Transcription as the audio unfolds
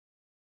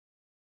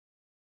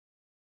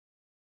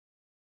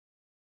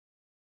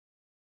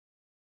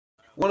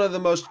One of the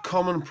most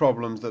common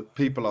problems that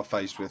people are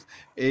faced with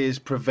is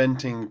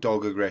preventing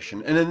dog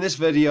aggression. And in this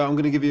video, I'm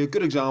going to give you a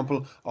good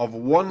example of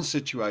one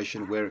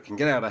situation where it can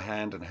get out of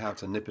hand and how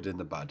to nip it in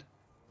the bud.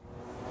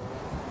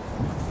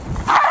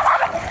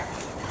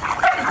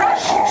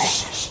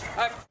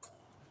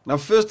 Now,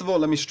 first of all,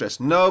 let me stress,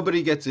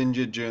 nobody gets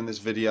injured during this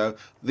video.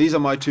 These are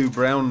my two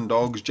brown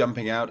dogs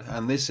jumping out,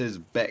 and this is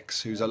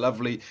Bex, who's a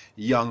lovely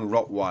young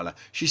Rottweiler.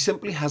 She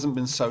simply hasn't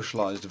been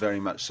socialized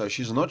very much, so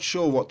she's not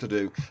sure what to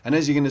do. And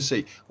as you're going to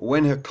see,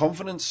 when her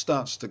confidence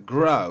starts to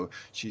grow,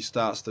 she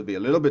starts to be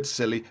a little bit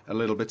silly, a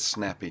little bit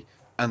snappy.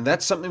 And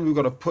that's something we've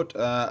got to put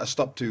a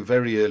stop to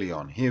very early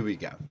on. Here we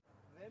go.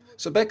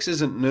 So Bex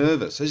isn't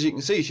nervous. As you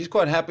can see, she's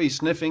quite happy,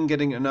 sniffing,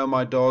 getting to know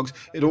my dogs.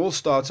 It all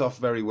starts off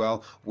very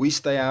well. We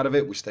stay out of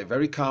it. We stay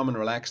very calm and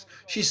relaxed.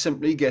 She's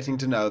simply getting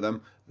to know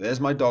them. There's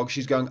my dog.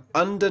 She's going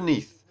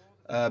underneath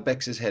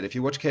Bex's head. If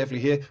you watch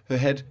carefully here, her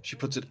head, she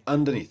puts it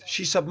underneath.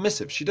 She's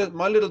submissive. She does.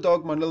 My little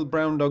dog, my little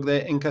brown dog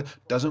there, Inca,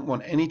 doesn't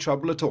want any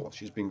trouble at all.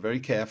 She's being very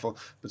careful,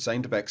 but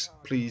saying to Bex,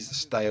 please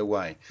stay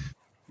away.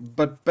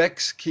 But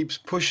Bex keeps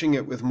pushing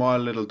it with my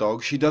little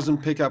dog. She doesn't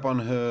pick up on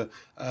her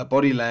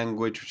body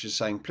language, which is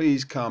saying,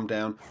 please calm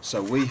down,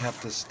 so we have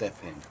to step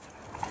in.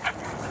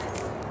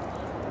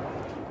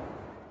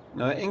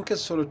 Now,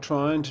 Inca's sort of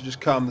trying to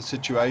just calm the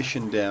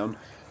situation down.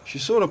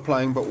 She's sort of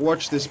playing, but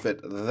watch this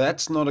bit.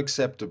 That's not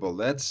acceptable.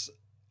 That's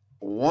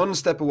one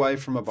step away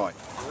from a bite.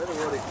 Let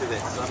Rotty do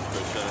that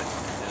sunfish,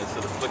 and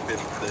sort of flick the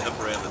hip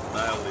around his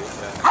tail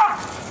there.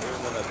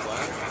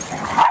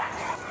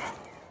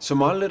 So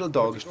my little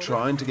dog is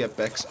trying to get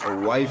Bex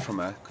away from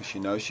her because she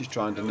knows she's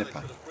trying to nip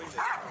her.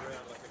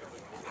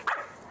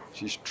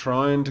 She's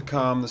trying to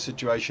calm the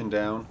situation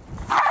down.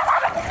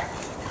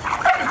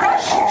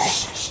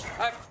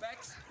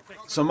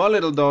 So my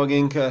little dog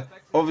Inca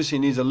obviously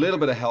needs a little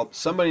bit of help.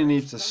 Somebody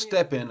needs to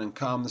step in and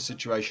calm the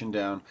situation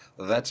down.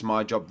 That's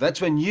my job. That's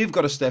when you've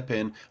got to step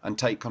in and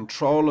take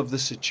control of the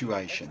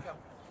situation.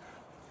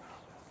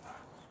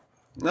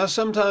 Now,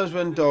 sometimes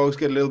when dogs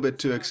get a little bit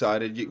too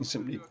excited, you can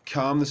simply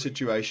calm the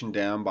situation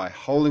down by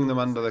holding them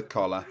under the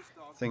collar.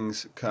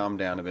 Things calm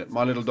down a bit.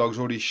 My little dog's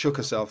already shook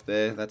herself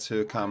there. That's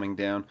her calming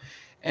down.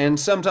 And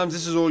sometimes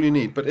this is all you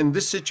need. But in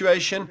this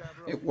situation,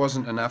 it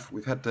wasn't enough.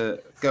 We've had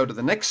to go to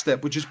the next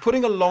step, which is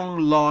putting a long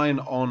line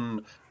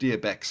on dear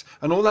Bex.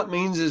 And all that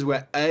means is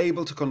we're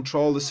able to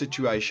control the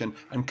situation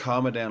and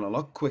calm her down a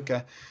lot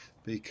quicker,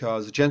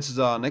 because the chances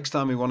are next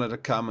time we want her to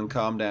come and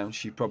calm down,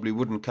 she probably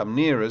wouldn't come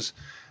near us.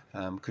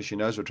 Because she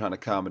knows we're trying to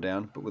calm her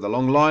down. But with a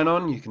long line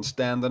on, you can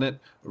stand on it,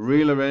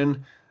 reel her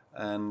in,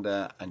 and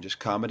just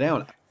calm her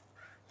down.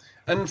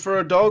 And for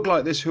a dog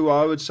like this, who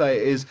I would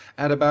say is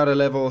at about a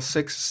level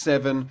 6,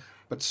 7,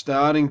 but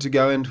starting to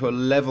go into a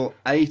level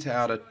 8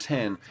 out of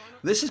 10,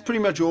 this is pretty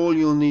much all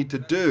you'll need to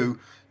do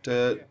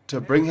to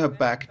bring her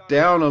back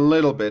down a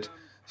little bit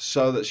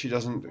so that she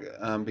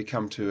doesn't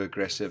become too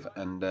aggressive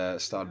and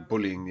start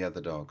bullying the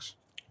other dogs.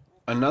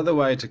 Another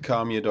way to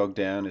calm your dog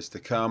down is to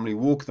calmly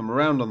walk them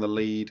around on the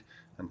lead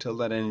until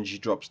that energy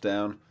drops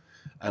down,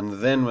 and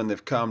then when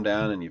they've calmed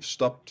down and you've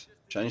stopped,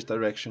 changed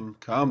direction,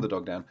 calmed the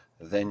dog down,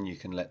 then you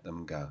can let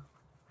them go.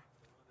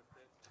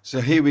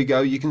 So here we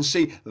go. You can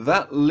see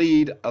that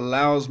lead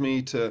allows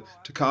me to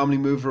calmly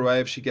move her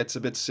away if she gets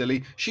a bit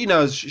silly. She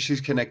knows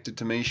she's connected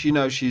to me. She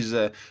knows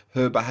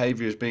her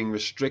behavior is being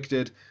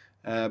restricted.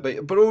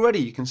 But already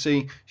you can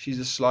see she's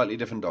a slightly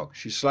different dog.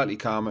 She's slightly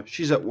calmer.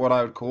 She's at what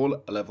I would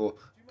call a level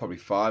probably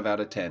 5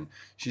 out of 10.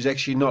 She's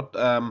actually not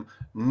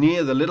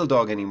near the little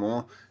dog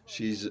anymore.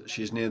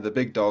 She's near the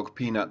big dog,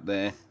 Peanut,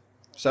 there.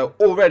 So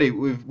already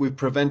we've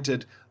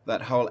prevented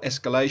that whole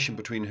escalation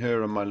between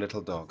her and my little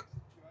dog.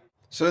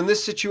 So in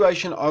this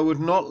situation, I would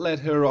not let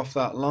her off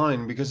that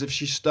line, because if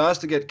she starts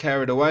to get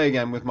carried away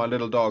again with my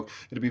little dog,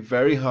 it'd be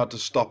very hard to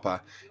stop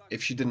her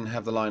if she didn't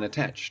have the line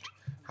attached.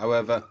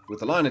 However, with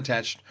the line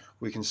attached,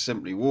 we can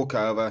simply walk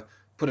over,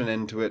 put an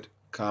end to it,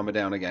 calm her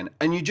down again.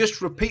 And you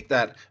just repeat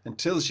that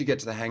until she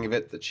gets the hang of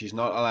it, that she's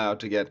not allowed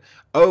to get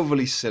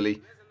overly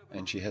silly,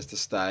 and she has to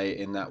stay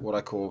in that what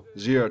I call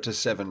 0 to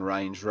 7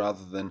 range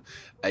rather than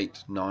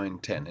 8, 9,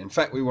 10. In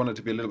fact, we want it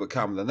to be a little bit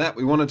calmer than that.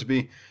 We want it to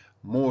be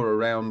more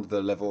around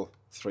the level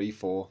 3,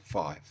 4,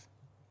 5.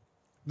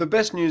 The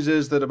best news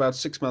is that about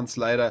 6 months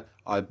later,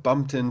 I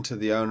bumped into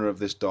the owner of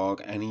this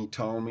dog, and he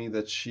told me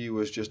that she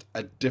was just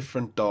a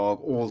different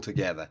dog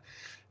altogether.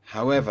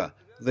 However,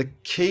 the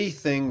key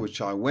thing which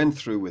I went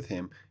through with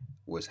him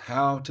was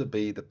how to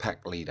be the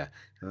pack leader.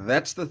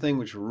 That's the thing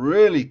which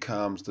really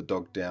calms the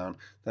dog down.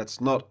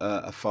 That's not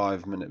a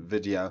 5-minute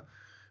video,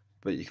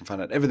 but you can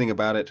find out everything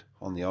about it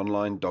on the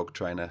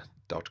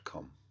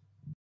onlinedogtrainer.com.